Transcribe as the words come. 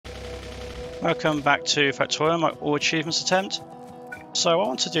Welcome back to Factorio, my all achievements attempt. So what I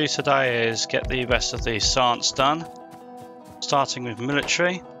want to do today is get the rest of the science done, starting with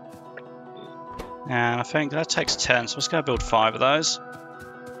military. And I think that takes 10, so I'm just going to build 5 of those.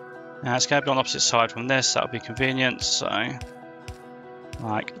 Now it's going to be on the opposite side from this, that'll be convenient, so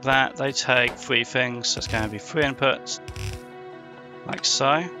like that. They take 3 things, so it's going to be 3 inputs, like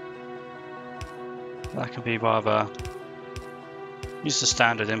so. That can be rather, use the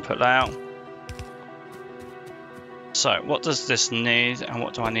standard input layout. So what does this need and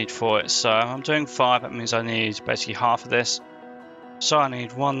what do I need for it? So I'm doing 5, that means I need basically half of this. So I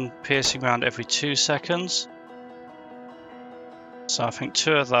need 1 piercing round every 2 seconds. So I think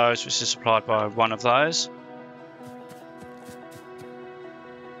 2 of those, which is supplied by 1 of those.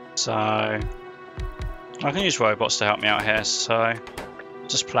 So I can use robots to help me out here, so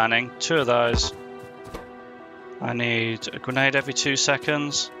just planning. 2 of those. I need a grenade every 2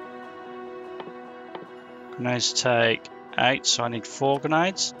 seconds. Grenades take 8, so I need 4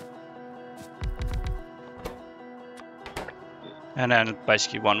 grenades. And then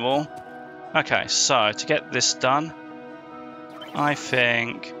basically 1 wall. Okay, so to get this done, I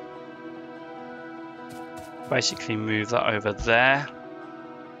think basically move that over there.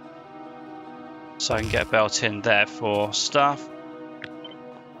 So I can get a belt in there for stuff.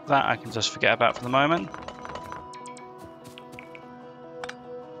 That I can just forget about for the moment.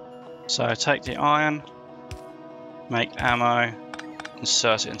 So take the iron, make ammo,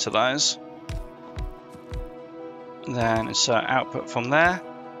 insert it into those. Then insert output from there.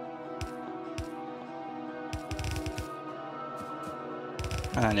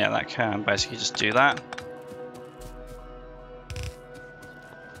 And yeah, that can basically just do that.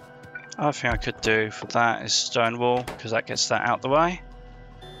 Other thing I could do for that is stone wall, because that gets that out the way.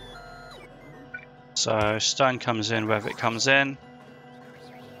 So stone comes in wherever it comes in.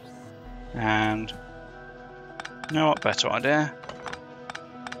 And you know what, better idea.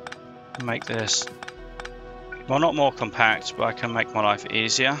 Make this, well, not more compact, but I can make my life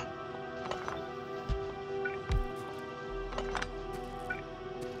easier.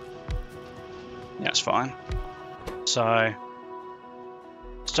 Yeah, it's fine. So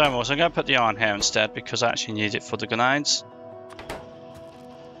stone walls, I'm going to put the iron here instead because I actually need it for the grenades.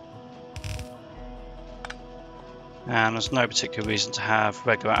 And there's no particular reason to have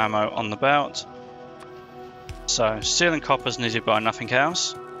regular ammo on the belt. So steel and copper is needed by nothing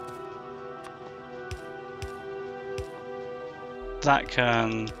else. That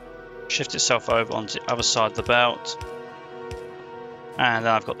can shift itself over onto the other side of the belt. And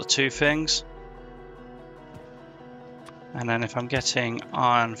then I've got the 2 things. And then if I'm getting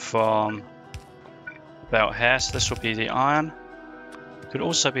iron from the belt here, so this will be the iron. Could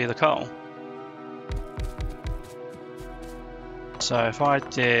also be the coal. So if I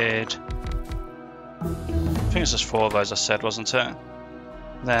did, I think it's just 4 of those I said, wasn't it?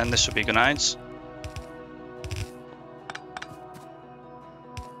 Then this would be grenades.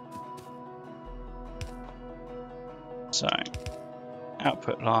 So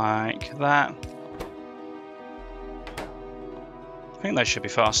output like that. I think they should be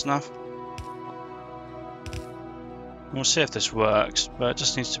fast enough. We'll see if this works, but it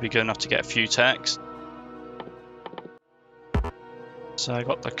just needs to be good enough to get a few techs. So I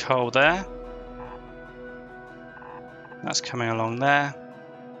got the coal there. That's coming along there.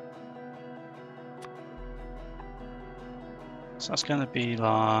 So that's going to be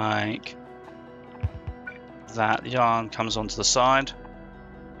like that. The yarn comes onto the side.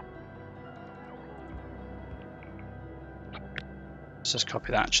 Let's just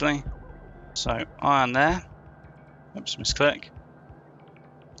copy that actually. So iron there. Oops, misclick.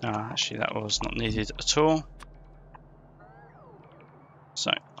 Actually that was not needed at all. So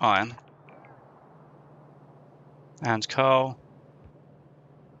iron. And coal.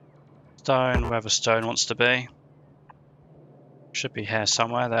 Stone, wherever stone wants to be. Should be here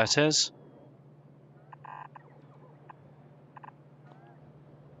somewhere, there it is.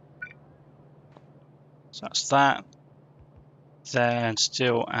 So that's that. Then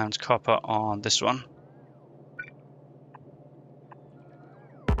steel and copper on this one.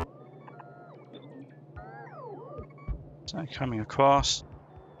 So coming across.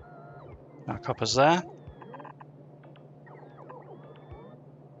 Now copper's there.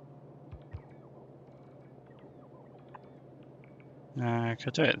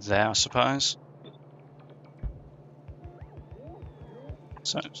 Could do it there, I suppose.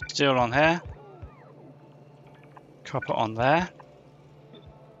 So steel on here. Copper on there.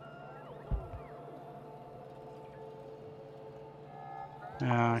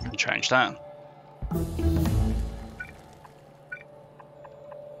 I can change that.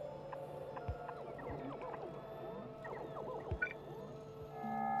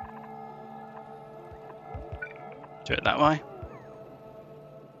 Do it that way.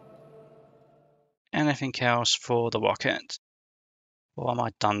 Anything else for the rocket? Or am I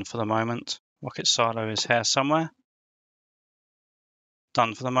done for the moment? Rocket silo is here somewhere.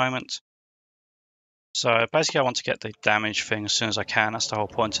 Done for the moment. So basically I want to get the damage thing as soon as I can. That's the whole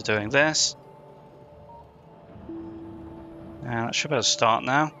point of doing this. And that should be able to start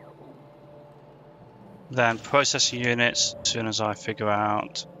now. Then processing units as soon as I figure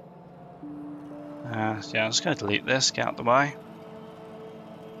out. Yeah, I'm just going to delete this, get out of the way.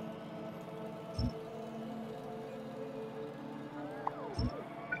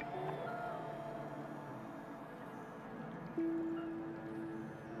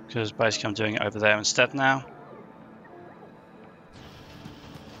 Because basically I'm doing it over there instead now.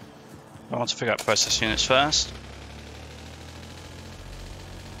 I want to figure out process units first.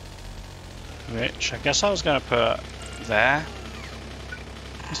 Which I guess I was going to put there.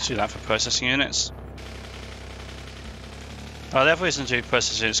 Let's do that for processing units. The other reason to do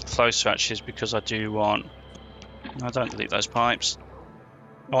processing units closer actually is because I do want... No, don't delete those pipes.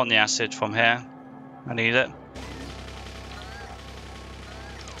 I want the acid from here. I need it.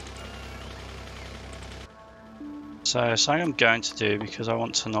 So something I'm going to do, because I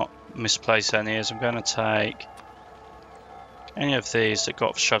want to not misplace any, is I'm going to take any of these that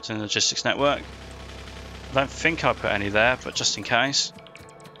got shoved in the logistics network. I don't think I put any there, but just in case.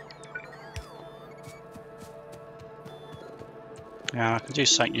 Yeah, I can do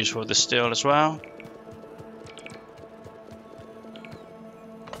something useful with the steel as well.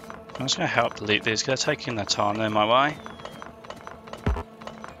 I'm just going to help delete these because they're taking their time. They're in my way.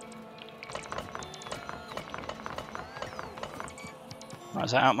 Right,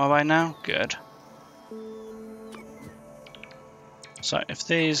 is that out my way now? Good. So if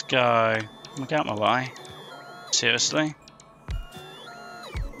these go... Get out my way. Seriously.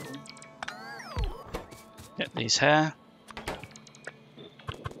 Get these here.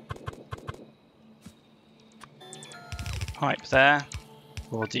 Pipe there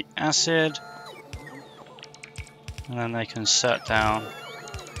for the acid. And then they can set down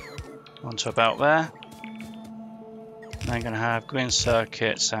onto about there. And they're going to have green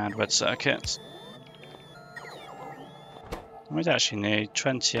circuits and red circuits. We'd actually need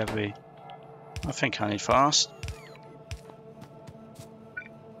 20 every... I think I need fast.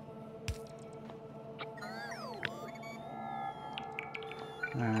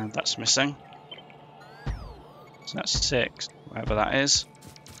 And that's missing. So that's 6, whatever that is.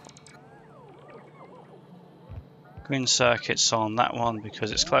 Green circuits on that one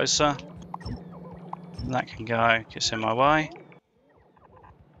because it's closer. And that can go, gets in my way.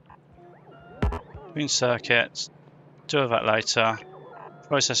 Green circuits, 2 of that later.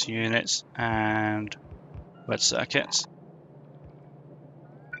 Processing units and red circuits.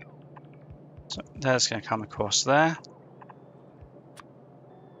 So there's going to come across there.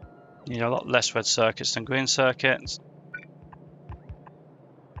 Need a lot less red circuits than green circuits.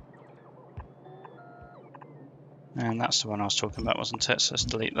 And that's the one I was talking about, wasn't it? So let's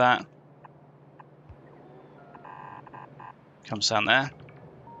delete that. Comes down there.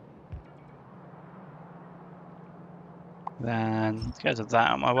 Then get rid of that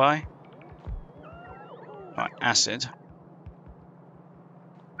out of my way. Right, acid.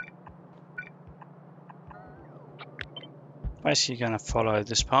 Basically going to follow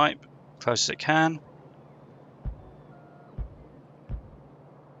this pipe close as it can.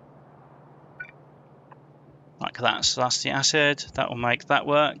 Like that, so that's the acid. That will make that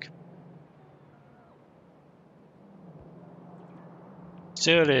work.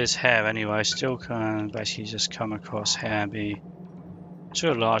 Steel is here anyway. Steel can basically just come across here and be,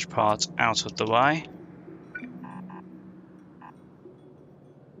 to a large part, out of the way.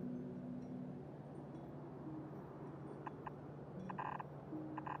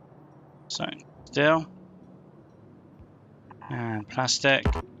 So, steel and plastic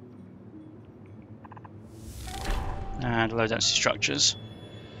and low density structures.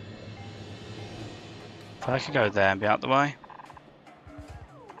 If I could go there and be out the way.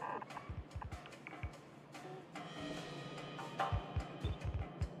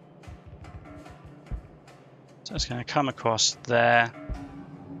 So it's going to come across there,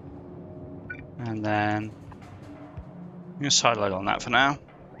 and then I'm going to side load on that for now.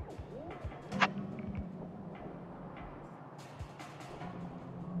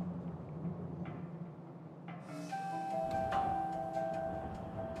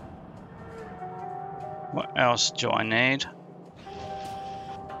 What else do I need?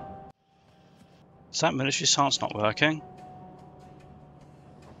 Is that military science not working?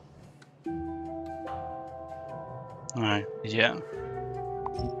 No, yeah.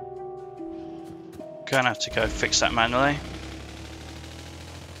 going to have to go fix that manually.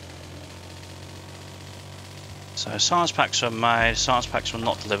 So science packs were made, science packs were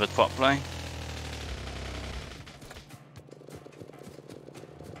not delivered properly.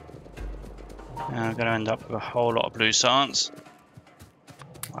 And I'm going to end up with a whole lot of blue science.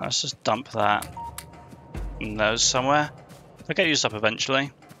 Right, let's just dump that in those somewhere. They'll get used up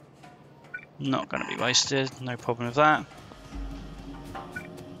eventually. Not going to be wasted, no problem with that.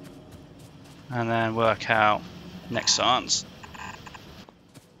 And then work out next science.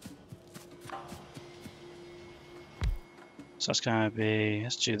 So that's going to be,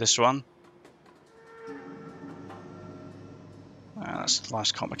 let's do this one. That's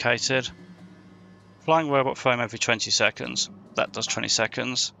less complicated. Flying robot frame every 20 seconds. That does 20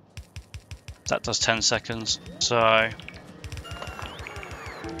 seconds. That does 10 seconds. So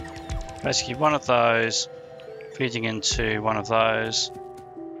basically one of those feeding into one of those,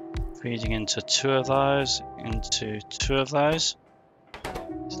 feeding into two of those, into two of those.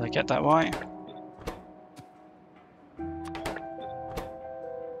 Did I get that right?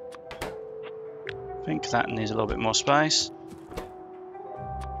 I think that needs a little bit more space.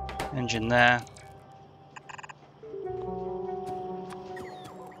 Engine there.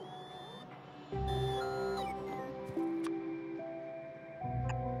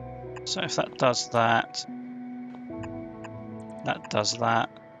 So if that does that, that does that.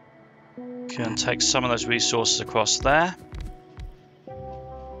 Can take some of those resources across there.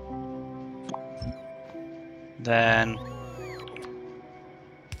 Then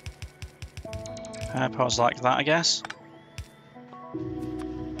power pods like that, I guess.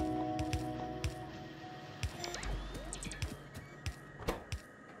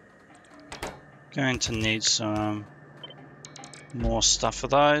 Going to need some more stuff for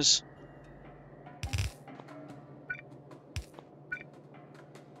those.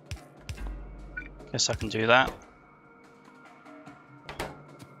 Guess I can do that.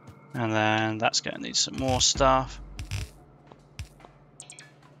 And then that's going to need some more stuff.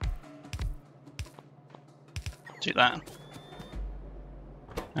 Do that.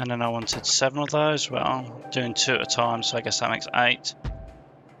 And then I wanted 7 of those. Well, I'm doing 2 at a time, so I guess that makes 8.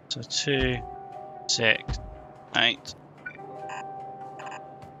 So 2, 6, 8.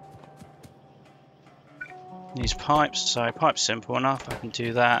 These pipes, so pipe's simple enough, I can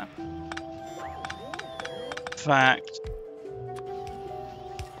do that. In fact,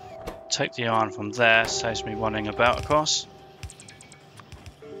 take the iron from there, saves me running a belt across.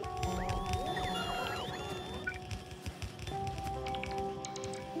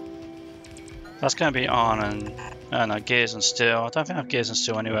 That's going to be iron and no, gears and steel. I don't think I have gears and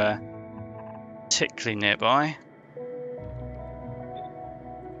steel anywhere particularly nearby.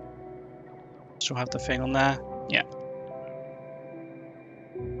 Still have the thing on there? Yeah.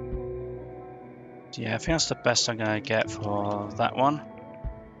 Yeah, I think that's the best I'm going to get for that one.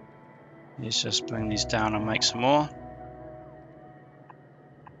 Let's just bring these down and make some more.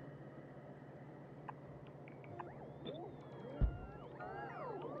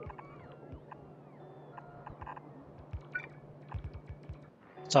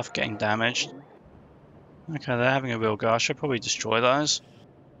 Stuff getting damaged. Okay, they're having a real go. I should probably destroy those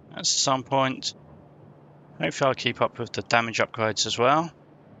at some point. Hopefully I'll keep up with the damage upgrades as well.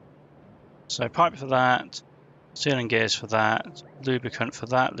 So pipe for that, steel and gears for that, lubricant for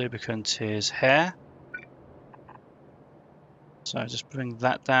that. Lubricant is hair. So just bring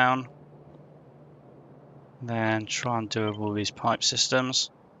that down. Then try and do all these pipe systems.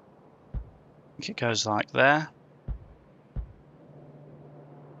 I think it goes like there.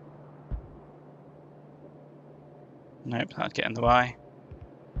 Nope, that'd get in the way.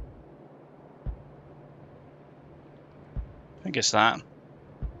 I think it's that.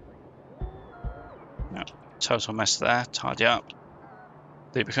 No, total mess there. Tidy up.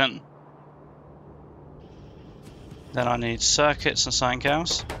 Lubricant. Then I need circuits and something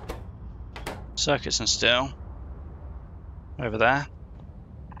else. Circuits and steel. Over there.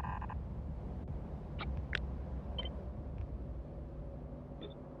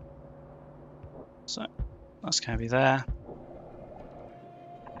 So that's going to be there.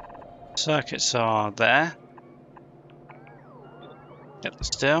 Circuits are there. Get the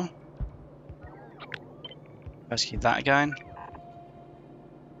steel. Let's keep that again.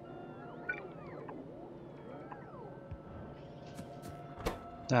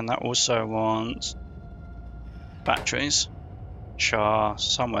 Then that also wants batteries, which are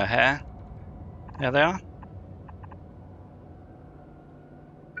somewhere here. There they are.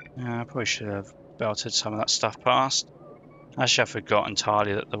 I probably should have belted some of that stuff past. Actually, I forgot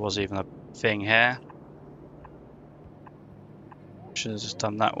entirely that there was even a thing here. Should have just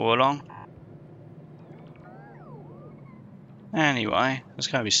done that all along. Anyway, there's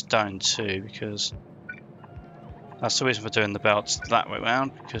going to be stone too, because that's the reason for doing the belts that way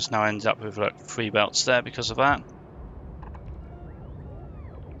around, because now I ended up with like 3 belts there because of that.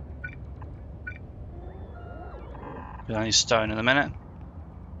 I need stone in a minute.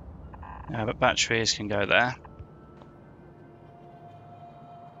 But batteries can go there.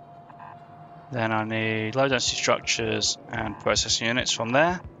 Then I need low density structures and processing units from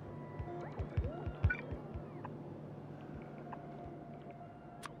there.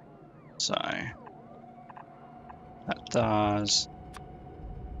 So that does.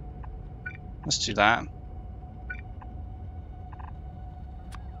 Let's do that.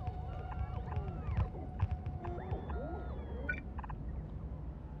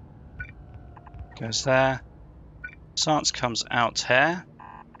 Goes there. Science comes out here.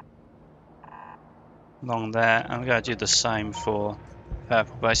 Along there. And we're going to do the same for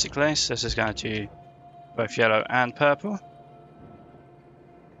purple basically. So this is going to do both yellow and purple.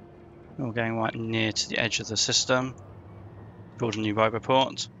 We're going right near to the edge of the system. Build a new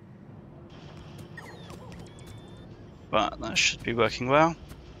roboport. But that should be working well.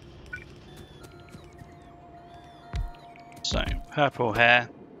 So purple here.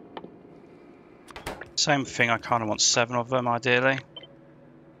 Same thing, I kind of want 7 of them ideally.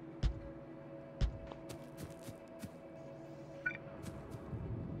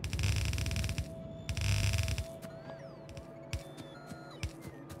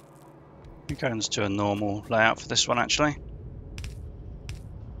 I'm going to do a normal layout for this one actually.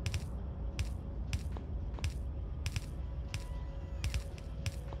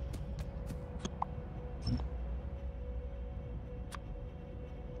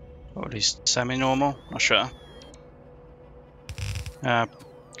 Or at least semi-normal, not sure. I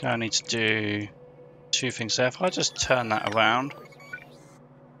need to do 2 things there. If I just turn that around.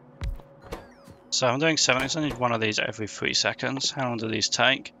 So I'm doing 7, I need one of these every 3 seconds. How long do these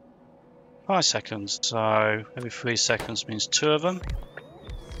take? 5 seconds, so every 3 seconds means 2 of them.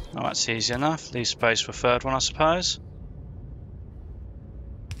 Oh, that's easy enough. Leave space for a 3rd one, I suppose.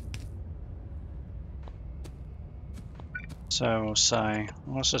 So we'll say,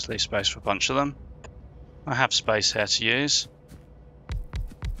 well, let's just leave space for a bunch of them. I have space here to use.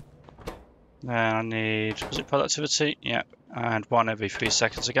 Then I need, was it productivity? Yep, and 1 every 3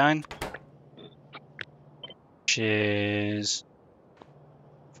 seconds again. Which is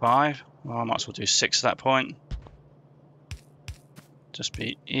 5. Well, I might as well do 6 at that point. Just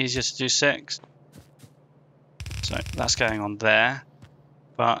be easier to do 6. So that's going on there.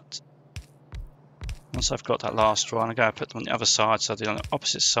 But once I've got that last one, I'm going to put them on the other side, so they're on the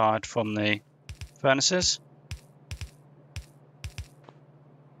opposite side from the furnaces.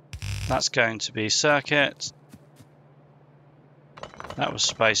 That's going to be circuit. That was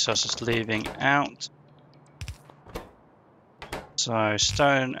space, so I was just leaving out. So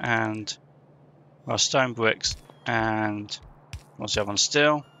stone and, well, stone bricks and what's the other one?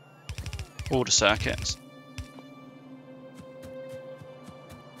 Steel. All the circuits.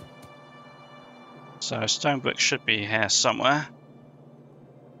 So stone brick should be here somewhere.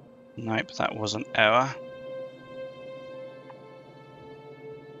 Nope, that was an error.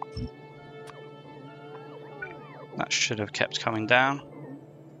 That should have kept coming down.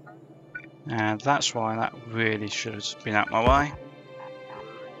 And that's why that really should have been out my way.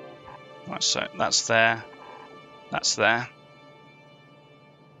 Right, so that's there. That's there.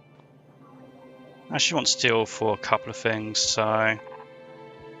 I actually want steel for a couple of things, so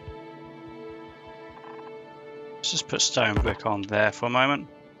let's just put stone brick on there for a moment.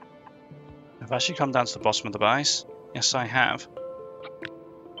 I've actually come down to the bottom of the base. Yes, I have.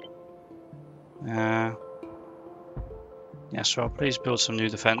 Yes, well, please build some new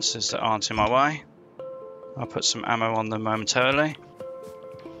defences that aren't in my way. I'll put some ammo on them momentarily.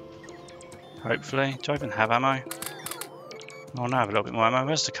 Hopefully. Do I even have ammo? Oh, now I have a little bit more ammo.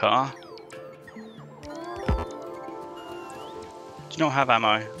 Where's the car? Do not have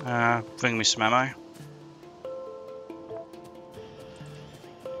ammo. Bring me some ammo.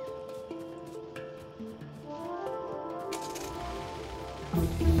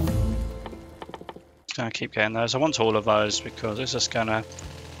 Going to keep getting those. I want all of those because it's just going to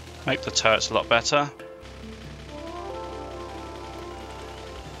make the turrets a lot better.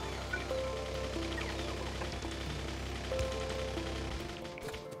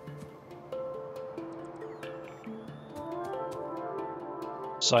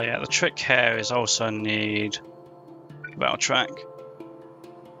 So yeah, the trick here is also need rail track.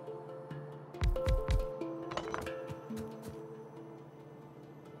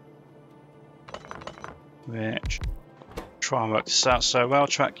 Which, try and work this out. So rail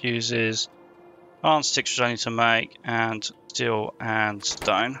track uses iron sticks which I need to make and steel and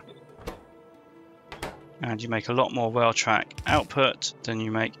stone. And you make a lot more rail track output than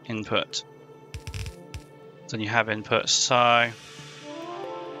you make input. Than you have input, so I'm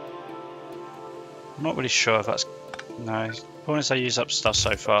not really sure if that's no. The problem is they use up stuff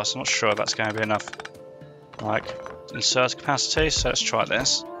so fast. I'm not sure if that's going to be enough, like insert capacity. So let's try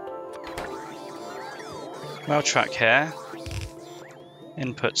this. Rail track here.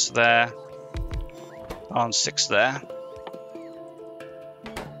 Inputs there. Iron sticks there.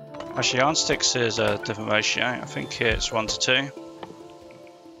 Actually, iron sticks is a different ratio. I think it's 1 to 2.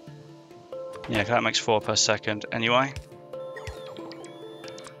 Yeah, that makes 4 per second anyway.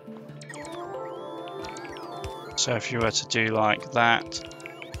 So if you were to do like that,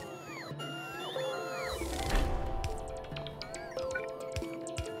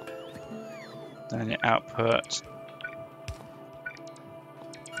 then your output,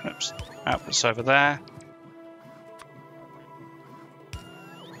 oops, output's over there.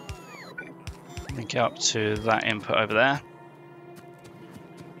 Link it up to that input over there.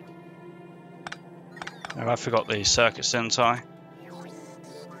 Oh, I forgot the circuits, didn't I?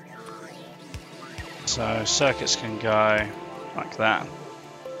 So circuits can go like that.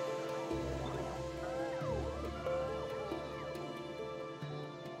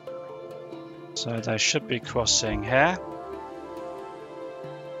 So they should be crossing here.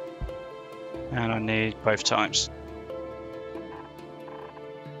 And I need both types.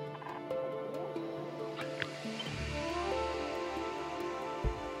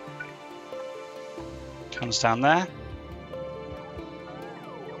 Comes down there.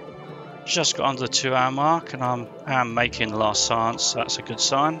 Just got under the 2 hour mark and I'm making the last science, so that's a good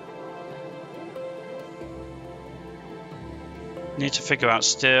sign. Need to figure out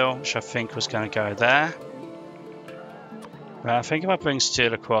steel, which I think was going to go there. But I think if I bring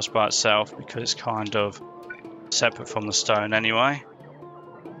steel across by itself, because it's kind of separate from the stone anyway.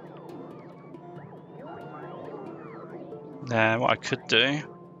 Then what I could do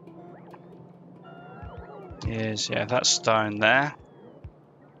is, yeah, that stone there.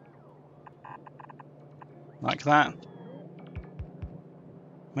 Like that.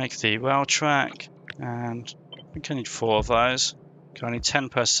 Make the rail track, and I think I need 4 of those. I need 10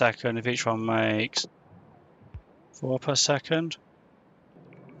 per second. If each one makes 4 per second,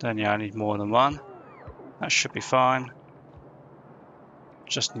 then yeah, I need more than 1. That should be fine.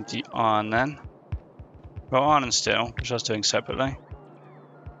 Just need the iron then. Well, iron and steel, which I was doing separately.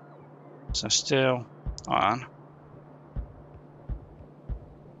 So steel, iron.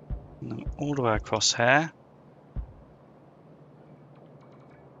 And then all the way across here.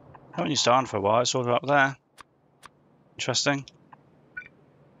 I haven't used iron for a while, it's all the way up there. Interesting.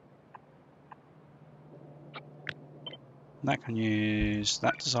 That can use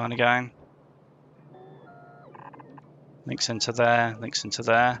that design again. Links into there, links into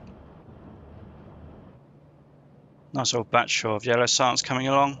there. Nice little batch of yellow science coming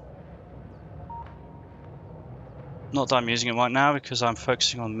along. Not that I'm using it right now because I'm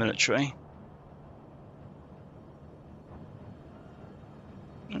focusing on military.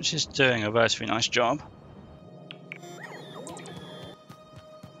 Which is doing a relatively nice job.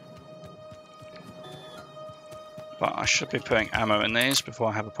 But I should be putting ammo in these before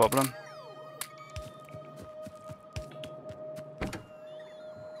I have a problem.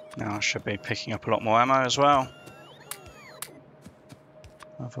 Now I should be picking up a lot more ammo as well.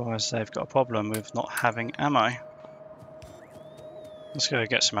 Otherwise they've got a problem with not having ammo. Let's go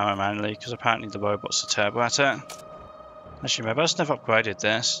get some ammo manually because apparently the robots are terrible at it. Actually, maybe I just never upgraded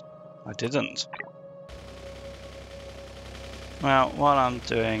this. I didn't. Well, while I'm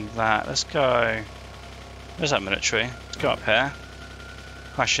doing that, let's go... Where's that military? Let's go up here.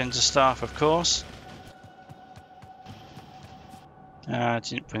 Crash into stuff, of course.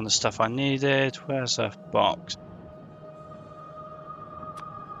 Didn't bring the stuff I needed. Where's the box?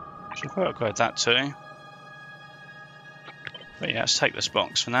 Should probably upgrade that too. But yeah, let's take this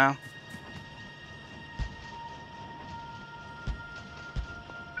box for now.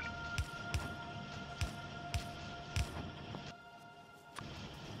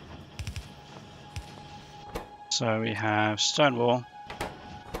 So we have stone wall,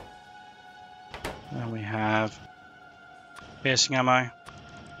 and we have piercing ammo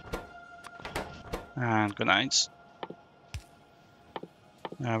and grenades.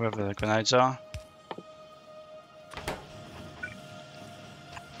 Now wherever the grenades are.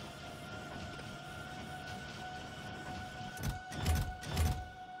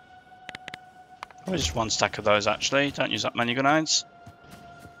 Probably just 1 stack of those actually, don't use that many grenades.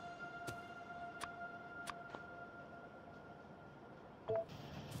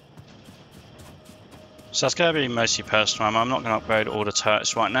 So that's going to be mostly personal ammo. I'm not going to upgrade all the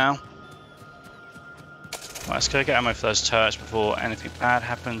turrets right now. Right, let's go get ammo for those turrets before anything bad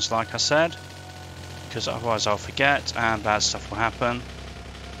happens, like I said. Because otherwise I'll forget and bad stuff will happen.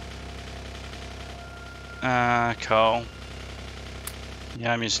 Coal.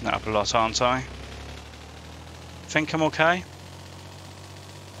 Yeah, I'm using that up a lot, aren't I? Think I'm okay.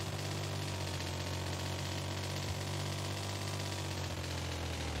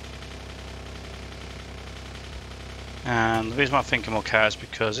 And the reason why I think I'm okay is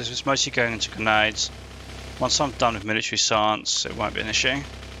because this is mostly going into grenades. Once I'm done with military science, it won't be an issue.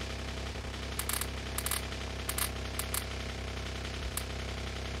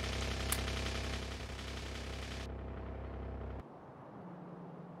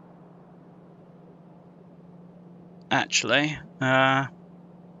 Actually, I've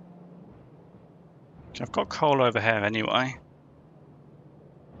got coal over here anyway.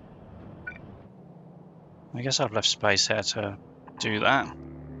 I guess I've left space here to do that.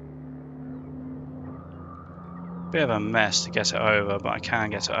 Bit of a mess to get it over, but I can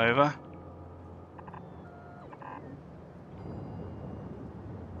get it over.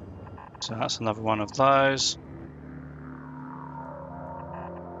 So that's another one of those.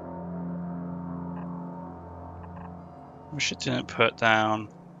 Wish it didn't put down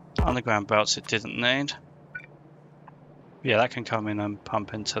underground belts it didn't need. Yeah, that can come in and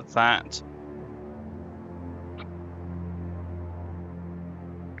pump into that.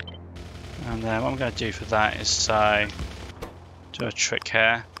 And then what I'm going to do for that is say, do a trick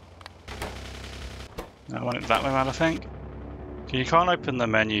here. I want it that way around, I think. You can't open the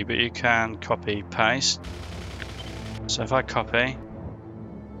menu, but you can copy paste. So if I copy,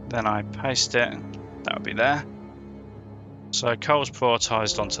 then I paste it, that would be there. So coal's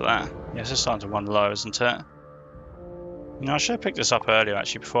prioritised onto that. Yes, it's starting to run low, isn't it? You know, I should have picked this up earlier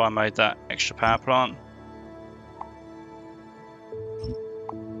actually before I made that extra power plant.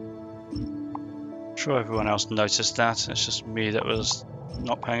 I'm sure everyone else noticed that. It's just me that was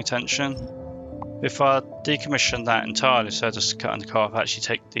not paying attention. If I decommission that entirely, so just cut in the car,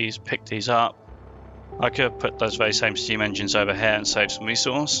 actually pick these up, I could have put those very same steam engines over here and saved some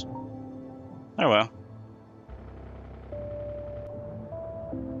resource. Oh well.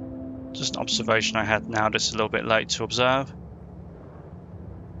 Just an observation I had now that's a little bit late to observe.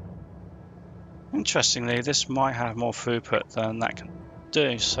 Interestingly, this might have more throughput than that can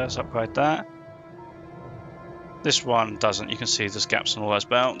do, so let's upgrade that. This one doesn't. You can see there's gaps in all those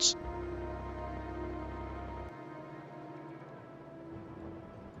belts.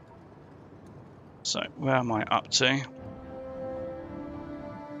 So where am I up to?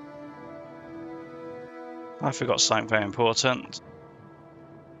 I forgot something very important.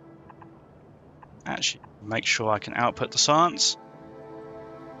 Actually, make sure I can output the science.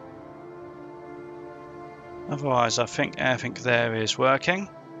 Otherwise, I think everything there is working.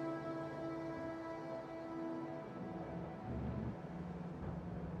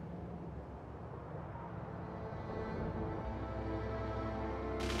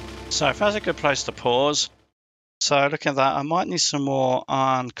 So if that's a good place to pause. So looking at that, I might need some more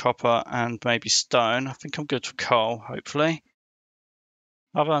iron, copper, and maybe stone. I think I'm good for coal, hopefully.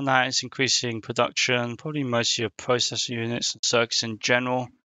 Other than that, it's increasing production, probably mostly of processor units and circuits in general.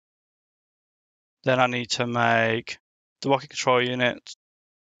 Then I need to make the rocket control unit,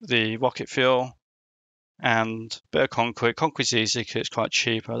 the rocket fuel, and a bit of concrete. Concrete's easy because it's quite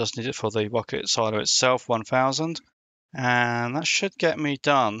cheap. I just need it for the rocket silo itself, 1000. And that should get me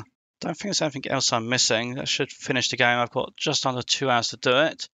done. Don't think there's anything else I'm missing. That should finish the game. I've got just under 2 hours to do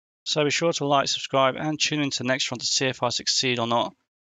it. So be sure to like, subscribe, and tune into the next one to see if I succeed or not.